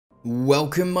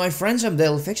Welcome my friends, I'm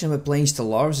Dailyfix and we're playing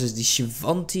Stellaris as the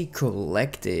Cevanti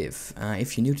Collective.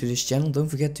 If you're new to this channel, don't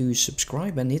forget to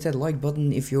subscribe and hit that like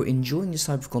button if you're enjoying this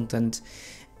type of content.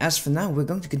 As for now, we're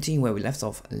going to continue where we left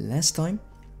off last time,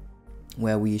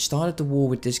 where we started the war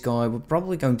with this guy. We're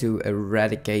probably going to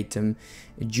eradicate him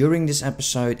during this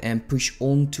episode and push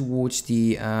on towards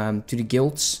the to the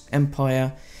guild's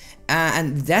empire.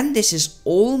 And then this is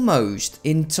almost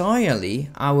entirely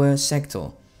our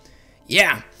sector.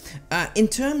 Yeah. In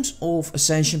terms of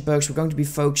ascension perks, we're going to be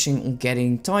focusing on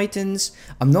getting titans.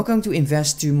 I'm not going to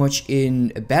invest too much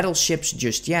in battleships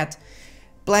just yet.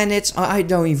 Planets, I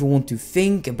don't even want to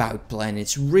think about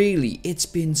planets. Really, it's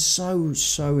been so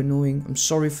annoying. I'm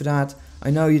sorry for that. I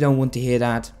know you don't want to hear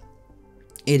that.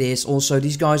 It is. Also,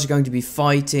 these guys are going to be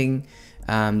fighting.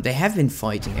 They have been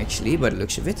fighting actually, by the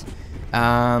looks of it.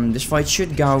 This fight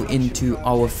should go into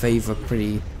our favor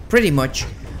pretty much.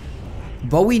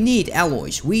 But we need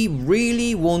alloys. We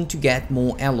really want to get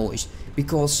more alloys,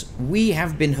 because we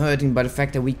have been hurting by the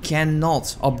fact that we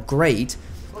cannot upgrade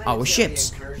our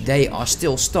ships. They are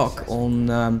still stuck on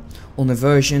a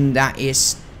version that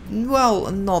is,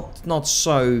 well, not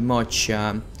so much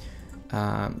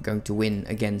going to win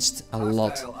against a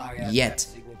lot yet.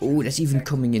 Oh, that's even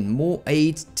coming in more.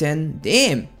 8, 10.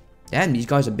 Damn, these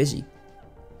guys are busy.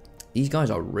 These guys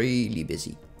are really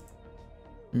busy.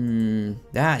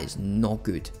 That is not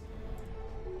good.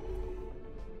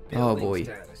 Oh boy.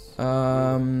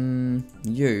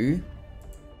 You.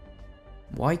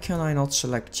 Why can I not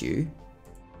select you?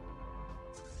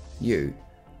 You.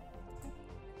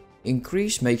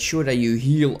 Increase, make sure that you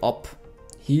heal up.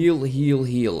 Heal.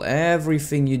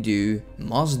 Everything you do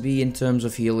must be in terms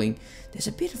of healing. There's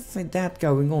a bit of that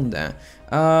going on there.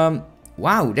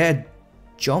 Wow, they're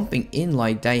jumping in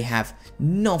like they have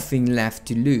nothing left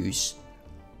to lose.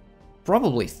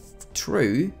 Probably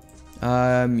true.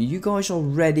 You guys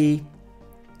already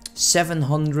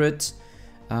 700.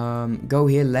 Go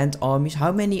here, land armies.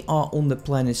 How many are on the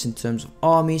planets in terms of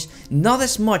armies? Not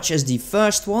as much as the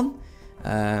first one.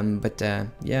 But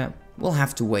yeah, we'll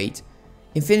have to wait.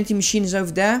 Infinity machine is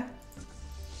over there.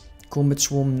 Combat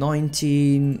swarm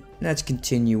 19. Let's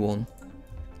continue on.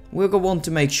 We're going to want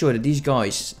to make sure that these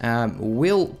guys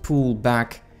will pull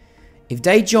back. If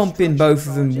they jump in, both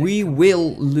of them, we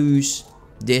will lose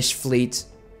this fleet.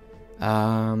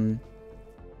 Definitely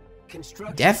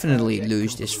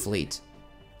lose this fleet.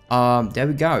 There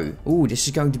we go. Ooh, this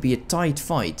is going to be a tight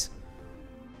fight.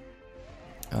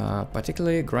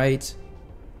 Particularly great.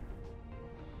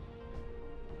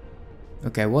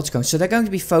 Okay, what's going on? So they're going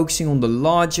to be focusing on the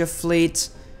larger fleet.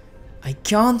 I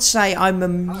can't say I'm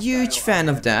a huge fan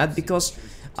of that, because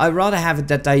I'd rather have it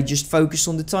that they just focus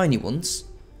on the tiny ones.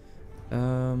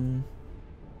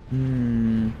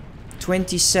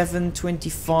 27,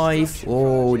 25.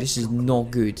 Oh, this is not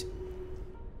good.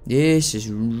 This is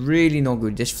really not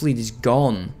good. This fleet is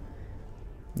gone.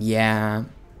 Yeah.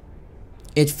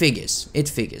 It figures. It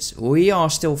figures. We are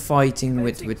still fighting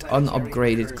with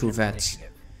unupgraded corvettes.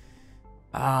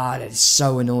 Ah, that is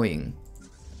so annoying.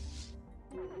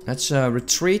 Let's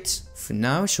retreat for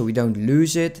now so we don't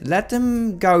lose it. Let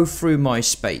them go through my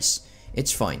space.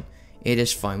 It's fine. It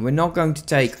is fine. We're not going to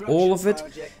take all of it.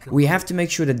 We have to make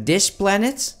sure that this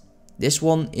planet, this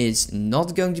one, is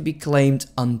not going to be claimed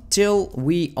until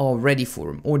we are ready for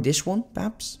him. Or this one,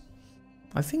 perhaps?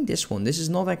 I think this one. This is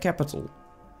not our capital.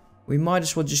 We might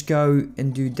as well just go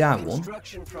and do that one.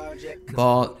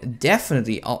 But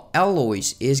definitely our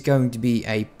alloys is going to be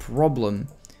a problem.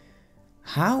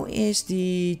 How is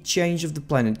the change of the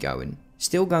planet going?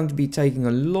 Still going to be taking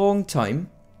a long time.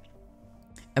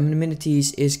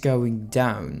 Amenities is going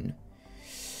down.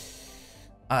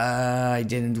 I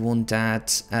didn't want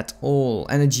that at all.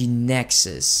 Energy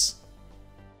Nexus.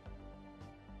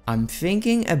 I'm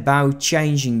thinking about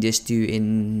changing this to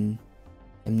in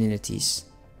amenities.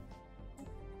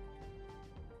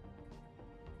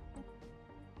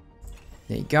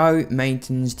 There you go.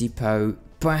 Maintenance depot.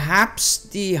 Perhaps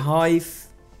the hive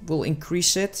will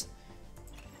increase it.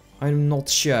 I'm not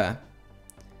sure.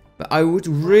 But I would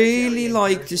really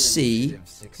like to see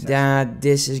that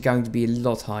this is going to be a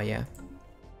lot higher.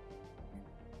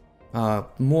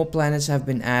 More planets have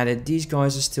been added. These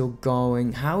guys are still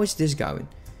going. How is this going?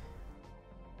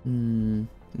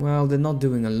 Well, they're not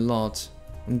doing a lot.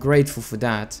 I'm grateful for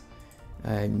that.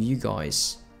 You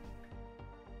guys.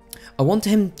 I want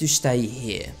him to stay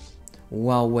here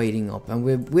while waiting up. And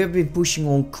we've been pushing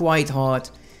on quite hard.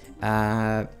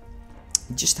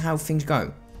 Just how things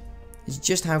go. It's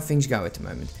just how things go at the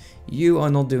moment. You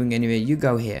are not doing anything. You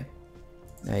go here.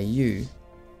 You.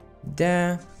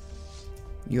 There.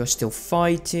 You're still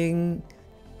fighting.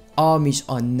 armies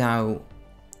are now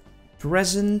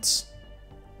present.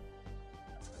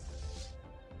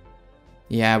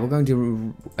 Yeah, we're going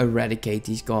to eradicate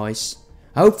these guys.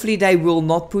 Hopefully they will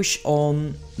not push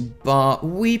on, but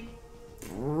we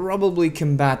probably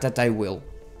can bet that they will.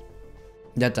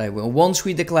 Once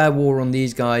we declare war on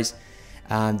these guys,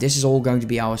 this is all going to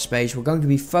be our space. We're going to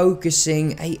be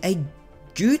focusing a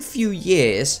good few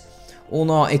years on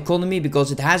our economy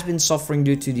because it has been suffering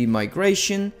due to the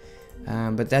migration.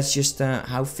 But that's just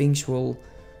how things will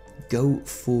go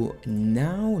for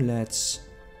now. Let's...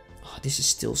 Oh, this is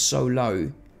still so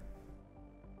low.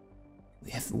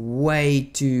 We have way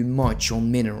too much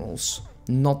on minerals,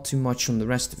 not too much on the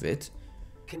rest of it.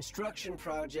 Construction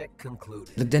project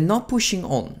concluded. Look, they're not pushing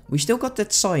on. We still got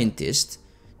that scientist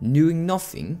doing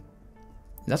nothing.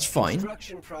 That's fine.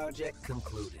 Construction project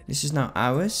concluded. This is now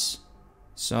ours.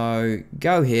 So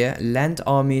go here, land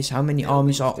armies. How many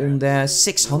armies are on there?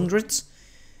 600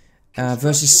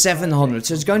 versus 700.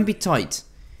 So it's going to be tight.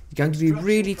 It's going to be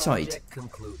really tight.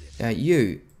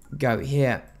 You go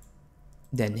here,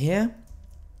 then here,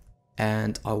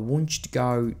 and I want you to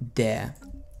go there.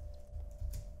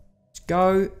 Let's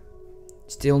go.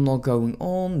 Still not going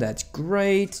on. That's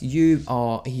great. You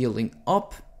are healing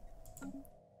up.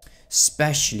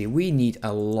 Especially, we need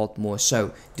a lot more.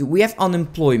 So, do we have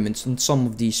unemployment on some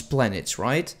of these planets,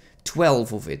 right?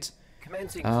 12 of it.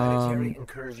 Commencing planetary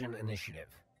incursion initiative.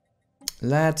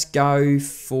 Let's go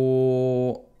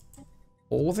for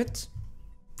all of it.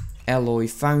 Alloy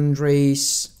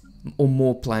foundries on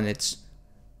more planets.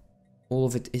 All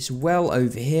of it is well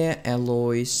over here.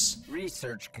 Alloys.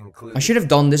 Research concluded. I should have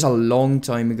done this a long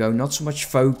time ago. Not so much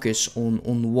focus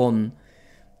on one.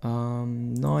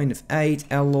 9 of 8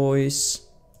 alloys.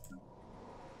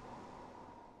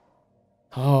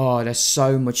 Oh, there's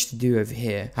so much to do over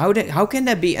here. How can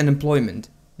there be unemployment?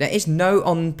 There is no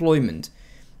unemployment.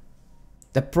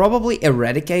 They're probably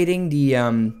eradicating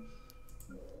the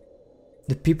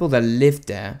people that live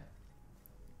there.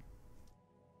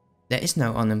 There is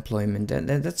no unemployment.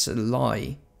 That's a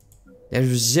lie.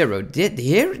 There's 0.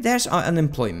 Here, there's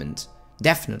unemployment.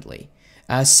 Definitely.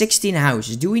 16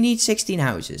 houses. Do we need 16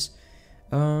 houses?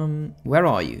 Where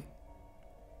are you?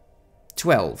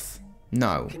 12.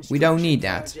 No, we don't need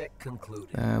that.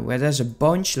 Where there's a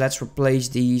bunch, let's replace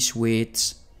these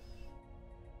with...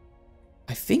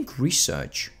 I think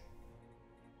research.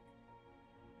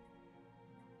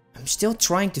 I'm still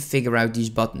trying to figure out these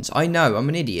buttons. I know, I'm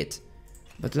an idiot.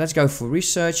 But let's go for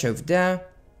research over there.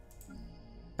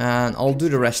 And I'll do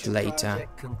the rest later.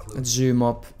 Let's zoom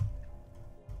up.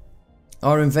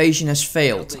 Our invasion has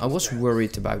failed. I was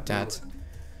worried about that.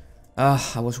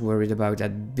 I was worried about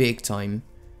that big time.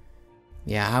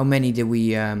 Yeah, how many did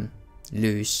we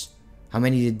lose? How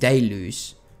many did they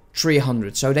lose?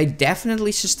 300. So they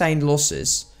definitely sustained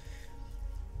losses.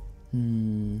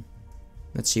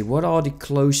 Let's see, what are the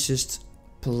closest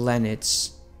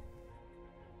planets?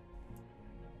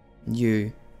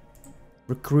 You.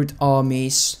 Recruit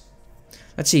armies.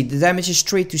 Let's see, the damage is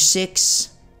 3 to 6.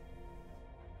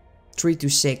 3 to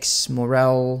 6,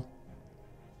 morale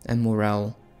and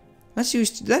morale. Let's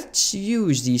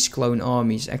use these clone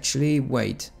armies. Actually,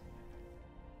 wait.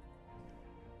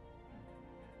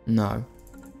 No.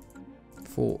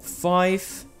 4,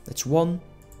 5. That's 1.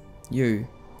 You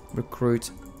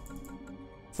recruit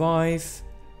 5.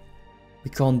 We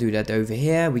can't do that over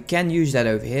here. We can use that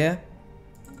over here.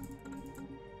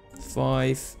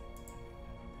 5.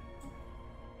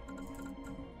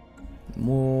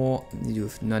 More. You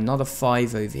do another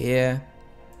 5 over here.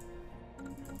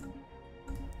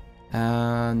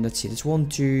 And let's see, that's 1,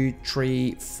 2,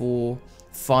 3, 4,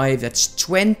 5. That's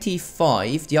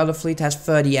 25. The other fleet has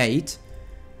 38.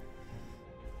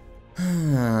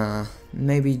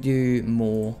 Maybe do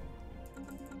more.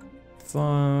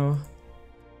 5.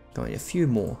 Going a few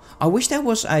more. I wish there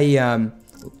was a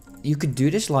you could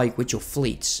do this like with your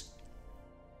fleets.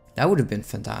 That would have been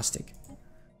fantastic.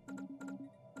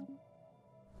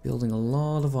 Building a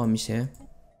lot of armies here.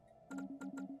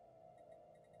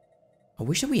 I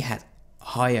wish that we had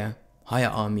higher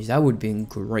armies. That would have been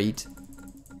great.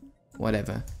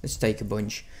 Whatever. Let's take a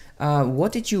bunch.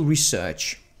 What did you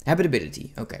research?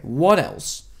 Habitability. Okay. What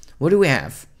else? What do we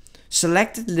have?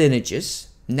 Selected lineages.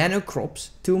 Nanocrops.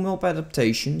 Tomb help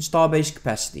adaptation. Starbase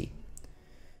capacity.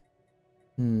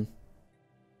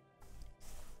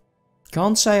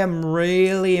 Can't say I'm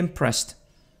really impressed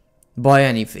by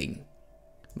anything.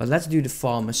 But let's do the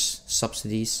farmers'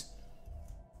 subsidies.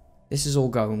 This is all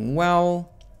going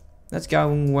well. That's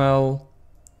going well.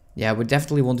 Yeah, we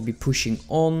definitely want to be pushing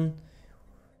on.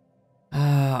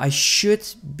 I should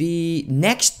be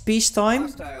next peacetime.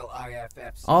 Hostile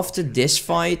IFF After this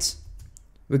fight,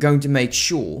 we're going to make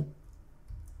sure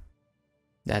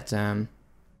that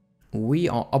we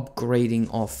are upgrading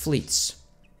our fleets.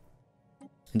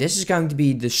 And this is going to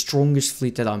be the strongest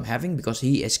fleet that I'm having because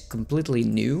he is completely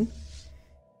new.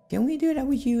 Can we do that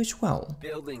with you as well?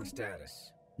 building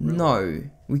status. No,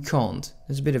 we can't.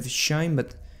 That's a bit of a shame,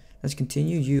 but let's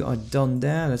continue. You are done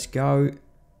there. Let's go.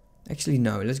 Actually,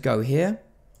 no. Let's go here.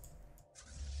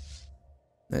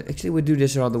 Actually, we'll do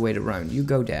this the other way around. You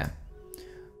go there.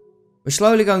 We're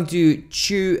slowly going to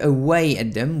chew away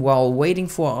at them while waiting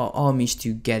for our armies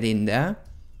to get in there.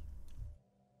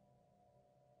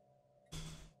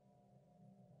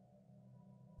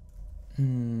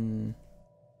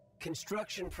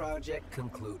 Construction project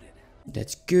concluded.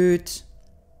 That's good.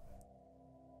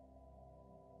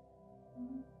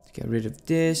 Let's get rid of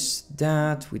this,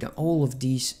 that. We done all of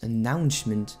these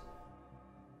announcements.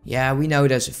 Yeah, we know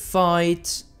there's a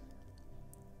fight.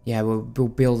 Yeah, we're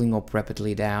building up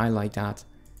rapidly there. I like that.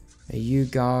 There you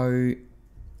go.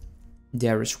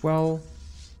 There as well.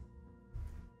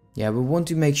 Yeah, we want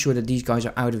to make sure that these guys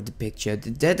are out of the picture.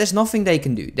 There's nothing they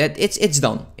can do. It's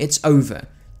done. It's over.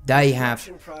 They have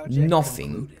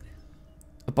nothing.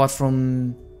 Apart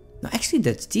from... No, actually,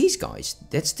 that's these guys.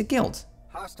 That's the guild.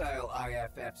 Hostile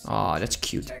IFF. Ah, that's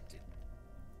cute. detected.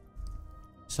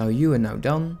 So you are now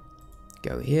done.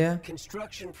 Go here.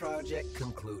 Construction project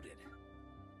concluded.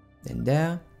 Then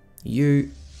there.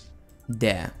 You.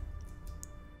 There.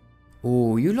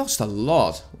 Oh, you lost a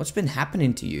lot. What's been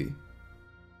happening to you?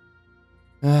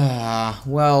 Ah,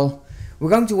 well,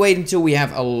 we're going to wait until we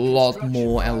have a lot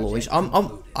more alloys.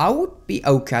 I would be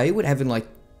okay with having like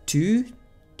 200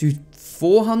 to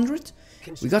 400.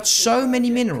 We got so many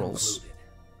minerals.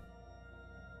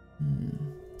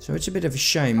 So it's a bit of a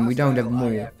shame we don't have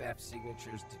more. IFF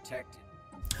signatures detected.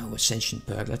 Oh, Ascension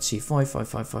perk. Let's see.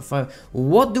 55555.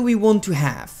 What do we want to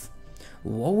have?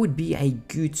 What would be a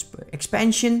good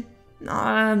expansion?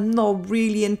 I'm not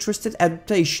really interested.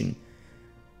 Adaptation.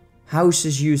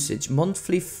 Houses usage.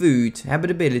 Monthly food.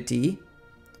 Habitability.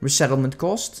 Resettlement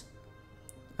cost.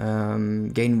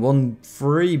 Gain 1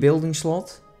 free building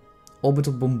slot.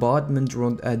 Orbital bombardment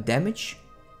damage.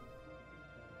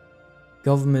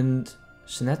 Government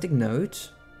Senetic node.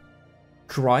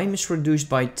 Crime is reduced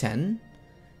by 10.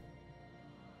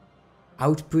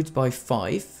 Output by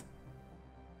 5.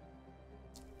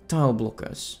 Tile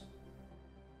blockers.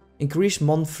 Increase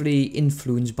monthly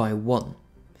influence by 1.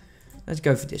 Let's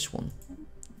go for this one.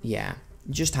 Yeah,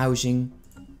 just housing.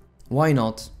 Why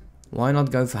not? Why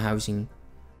not go for housing?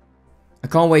 I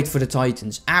can't wait for the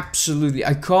Titans. Absolutely,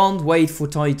 I can't wait for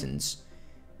Titans.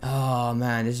 Oh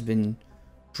man, this has been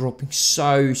dropping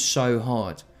so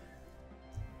hard.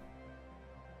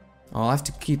 I'll have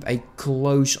to keep a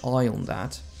close eye on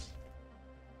that.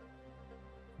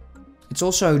 It's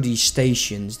also the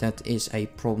stations that is a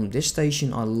problem. This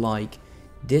station I like.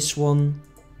 This one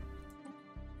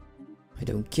I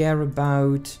don't care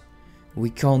about. We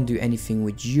can't do anything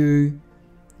with you.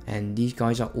 And these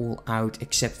guys are all out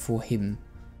except for him.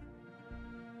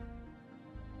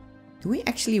 Do we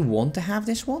actually want to have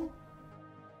this one?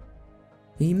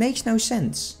 He makes no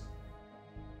sense.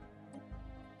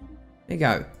 There you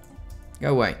go.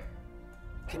 Go away.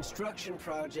 Construction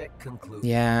project concluded.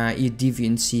 Yeah, your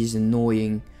deviancy is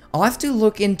annoying. I'll have to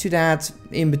look into that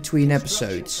in between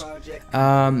episodes.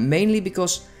 Mainly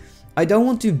because I don't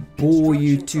want to bore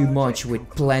you too much with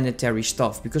planetary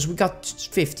stuff. Because we got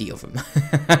 50 of them.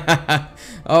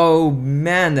 Oh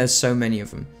man, there's so many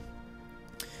of them.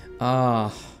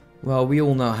 Well, we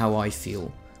all know how I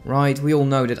feel. Right? We all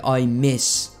know that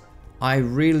I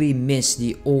really miss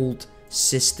the old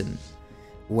system.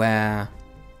 Where...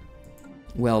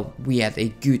 well, we had a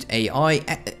good AI,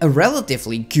 a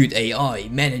relatively good AI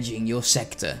managing your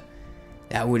sector.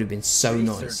 That would have been so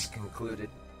nice. Concluded.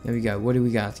 There we go. What do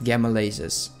we got? Gamma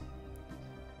lasers.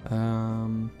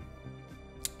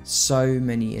 So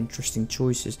many interesting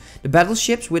choices. The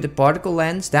battleships with the particle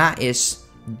lens, that is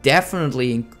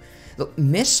definitely... Look,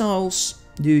 missiles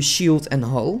do shield and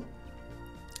hull.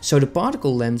 So the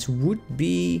particle lens would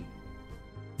be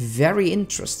very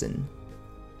interesting.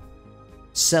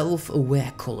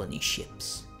 Self-aware colony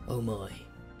ships. Oh my.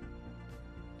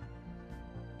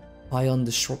 Ion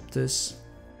disruptors.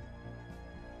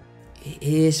 It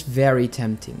is very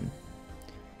tempting.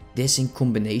 This in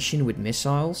combination with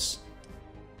missiles.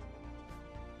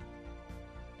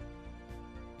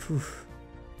 Whew.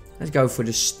 Let's go for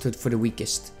the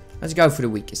weakest. Let's go for the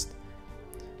weakest.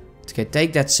 Okay,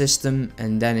 take that system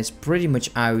and then it's pretty much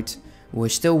out. We're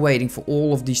still waiting for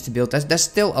all of these to build. There's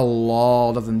still a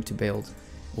lot of them to build.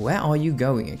 Where are you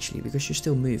going actually? Because you're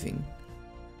still moving.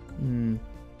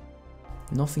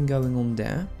 Nothing going on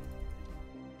there.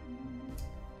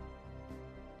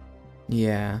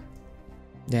 Yeah.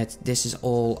 This is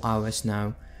all ours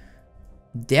now.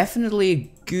 Definitely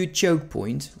a good choke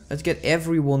point. Let's get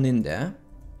everyone in there.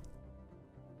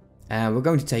 We're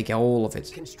going to take all of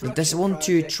it. There's 1,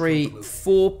 2, 3,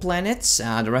 4 planets.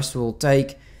 The rest will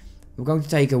take. We're going to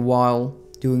take a while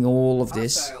doing all of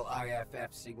this.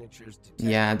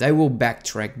 Yeah, they will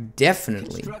backtrack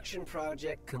definitely. Construction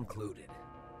project concluded.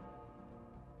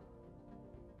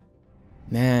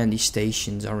 Man, these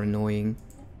stations are annoying.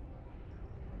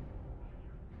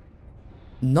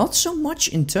 Not so much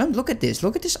in terms. Look at this.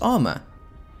 Look at this armor.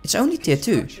 It's only tier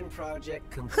 2.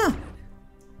 Huh?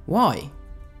 Why?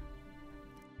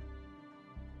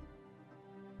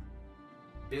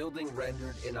 Building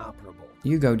rendered inoperable.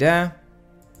 You go there.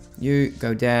 You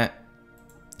go there.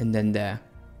 And then there.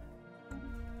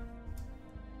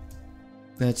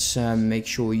 Let's make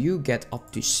sure you get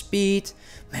up to speed.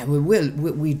 Man,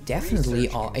 we definitely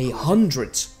are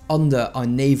 100 under our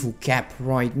naval cap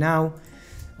right now.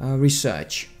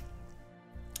 Research.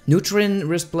 Nutrient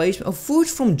replacement. Oh, food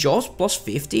from jobs plus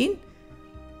 15?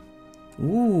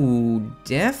 Ooh,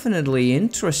 definitely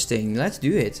interesting. Let's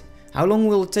do it. How long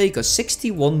will it take us?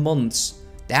 61 months.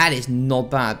 That is not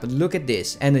bad, but look at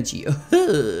this. Energy.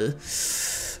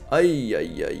 That's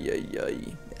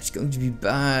going to be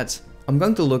bad. I'm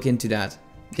going to look into that.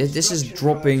 This is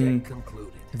dropping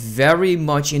very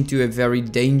much into a very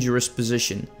dangerous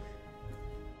position.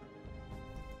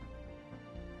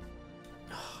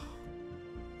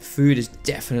 Food is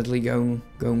definitely going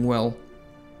well.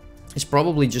 It's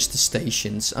probably just the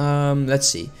stations. Let's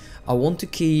see. I want to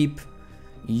keep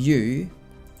you.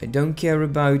 I don't care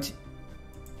about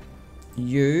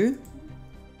you.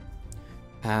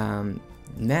 Man,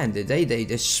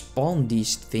 they spawn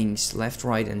these things left,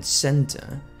 right, and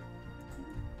center.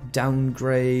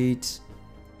 Downgrade.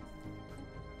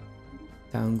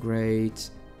 Downgrade.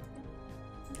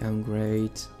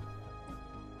 Downgrade.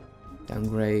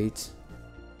 Downgrade.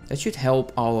 That should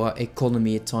help our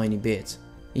economy a tiny bit.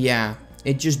 Yeah,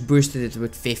 it just boosted it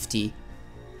with 50.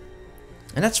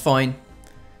 And that's fine.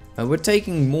 We're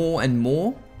taking more and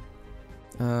more.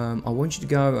 I want you to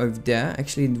go over there.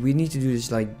 Actually, we need to do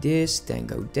this like this. Then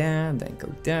go there, then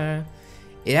go there.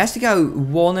 It has to go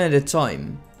one at a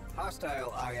time.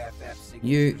 Hostile IFF.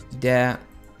 You, there,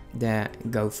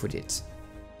 go for it.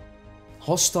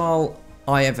 Hostile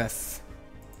IFF.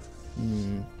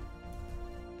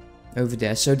 Over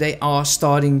there. So they are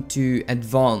starting to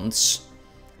advance.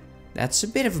 That's a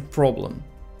bit of a problem.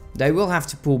 They will have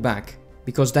to pull back.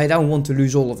 Because they don't want to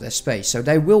lose all of their space. So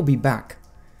they will be back.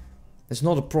 That's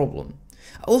not a problem.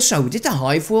 Also, did the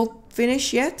hive world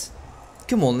finish yet?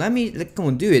 Come on, come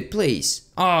on, do it, please.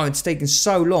 Oh, it's taken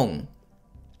so long.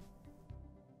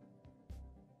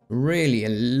 Really, a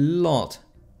lot.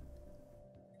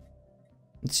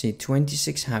 Let's see,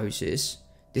 26 houses.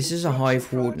 This is a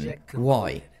hive warden.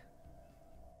 Why?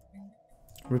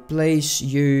 Replace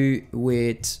you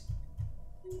with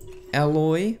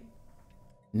alloy.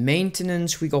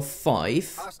 Maintenance, we got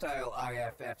 5.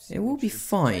 It will be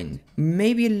fine.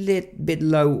 Maybe a little bit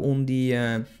low on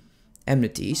the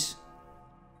amenities.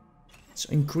 Let's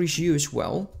increase you as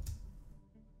well.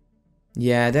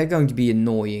 Yeah, they're going to be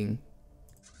annoying.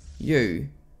 You.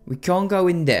 We can't go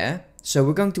in there. So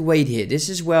we're going to wait here. This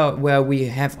is where we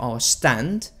have our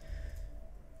stand.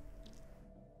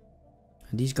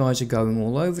 And these guys are going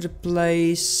all over the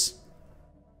place.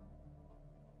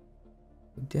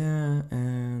 There,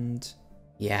 and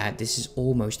yeah, this is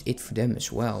almost it for them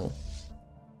as well.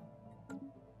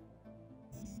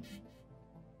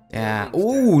 Yeah.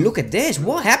 Oh, look at this.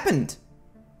 What happened?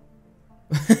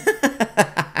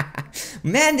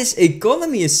 Man, this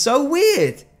economy is so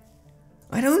weird.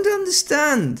 I don't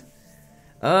understand.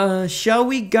 Shall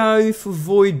we go for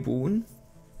Voidborn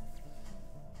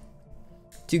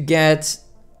to get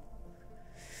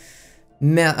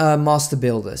Master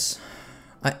Builders?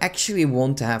 I actually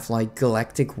want to have like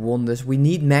galactic wonders. We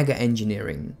need mega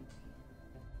engineering.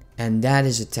 And that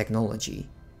is a technology.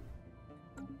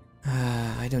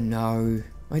 I don't know.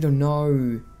 I don't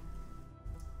know.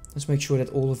 Let's make sure that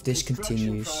all of this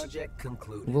continues.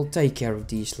 We'll take care of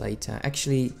these later.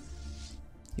 Actually,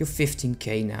 you're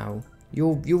 15k now.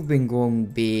 You've been going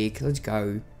big. Let's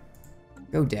go.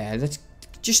 Go there. Let's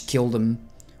just kill them.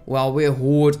 While we're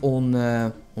hoard on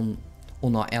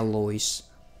our alloys.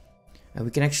 We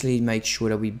can actually make sure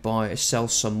that we sell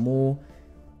some more.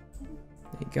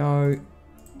 There you go.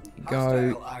 There you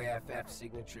go.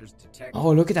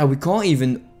 Oh, look at that. We can't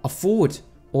even afford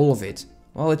all of it.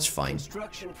 Well, it's fine.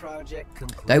 Construction project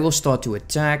concluded. They will start to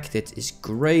attack. That is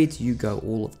great. You go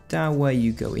all of that way.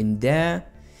 You go in there.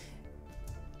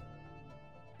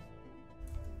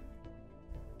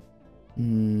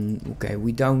 Okay,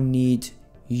 we don't need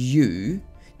you.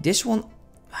 This one...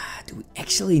 do we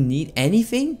actually need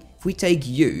anything? If we take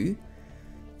you...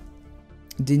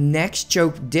 The next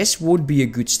choke... This would be a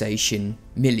good station.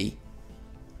 Millie.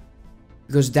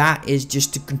 Because that is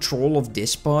just the control of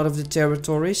this part of the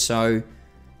territory. So...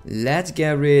 Let's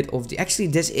get rid of the... Actually,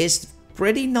 this is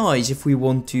pretty nice if we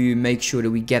want to make sure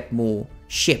that we get more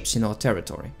ships in our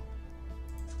territory.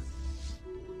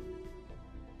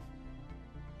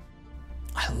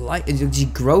 I like it. The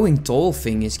growing tall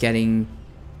thing is getting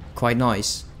quite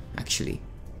nice, actually.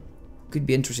 Could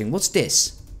be interesting. What's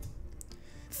this?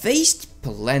 Phased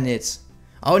planet.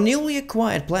 Our newly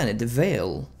acquired planet, the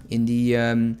Veil, in the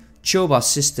Choba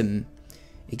system,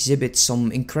 exhibits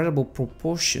some incredible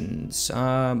proportions,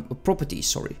 properties,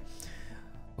 sorry.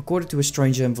 According to a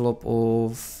strange envelope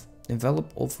of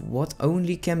what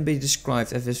only can be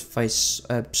described as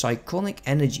psychonic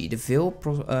energy, the Veil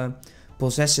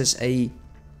possesses a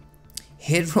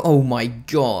hidden... Oh my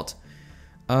god.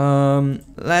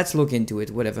 Let's look into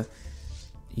it, whatever.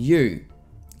 You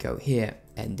go here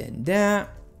and then there.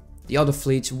 The other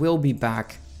fleets will be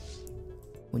back.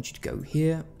 I want you to go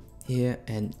here, here,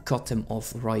 and cut them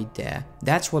off right there.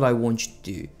 That's what I want you to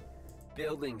do.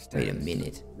 Building Wait a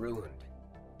minute. Ruined.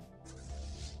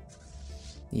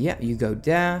 Yeah, you go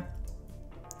there.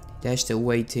 They're still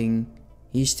waiting.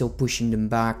 He's still pushing them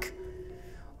back.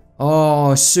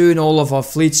 Oh, soon all of our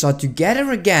fleets are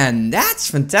together again. That's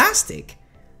fantastic.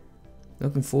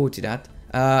 Looking forward to that.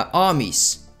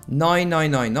 Armies.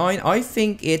 9999. I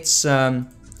think it's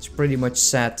pretty much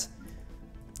set.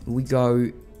 We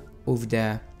go over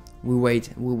there. We wait.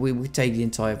 We take the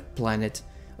entire planet.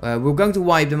 We're going to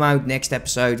wipe them out next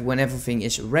episode when everything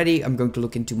is ready. I'm going to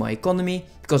look into my economy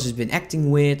because it's been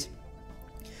acting weird.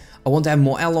 I want to have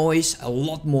more alloys, a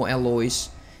lot more alloys.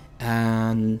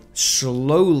 And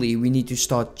slowly we need to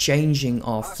start changing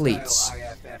our fleets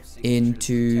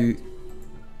into...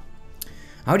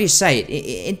 How do you say it?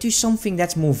 Into something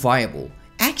that's more viable.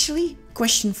 Actually,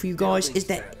 question for you guys, is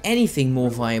there anything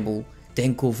more viable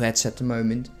than corvettes at the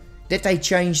moment? Did they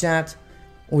change that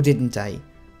or didn't they?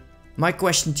 My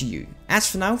question to you. As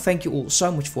for now, thank you all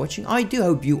so much for watching. I do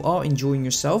hope you are enjoying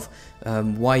yourself,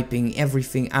 wiping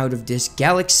everything out of this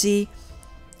galaxy.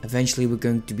 Eventually we're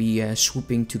going to be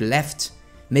swooping to the left,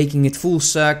 making it full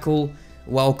circle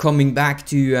while coming back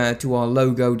to our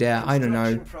logo there. I don't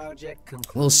know.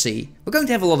 We'll see. We're going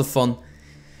to have a lot of fun.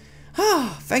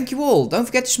 Thank you all. Don't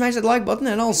forget to smash that like button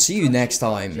and I'll see you next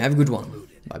time. Have a good one.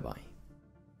 Bye bye.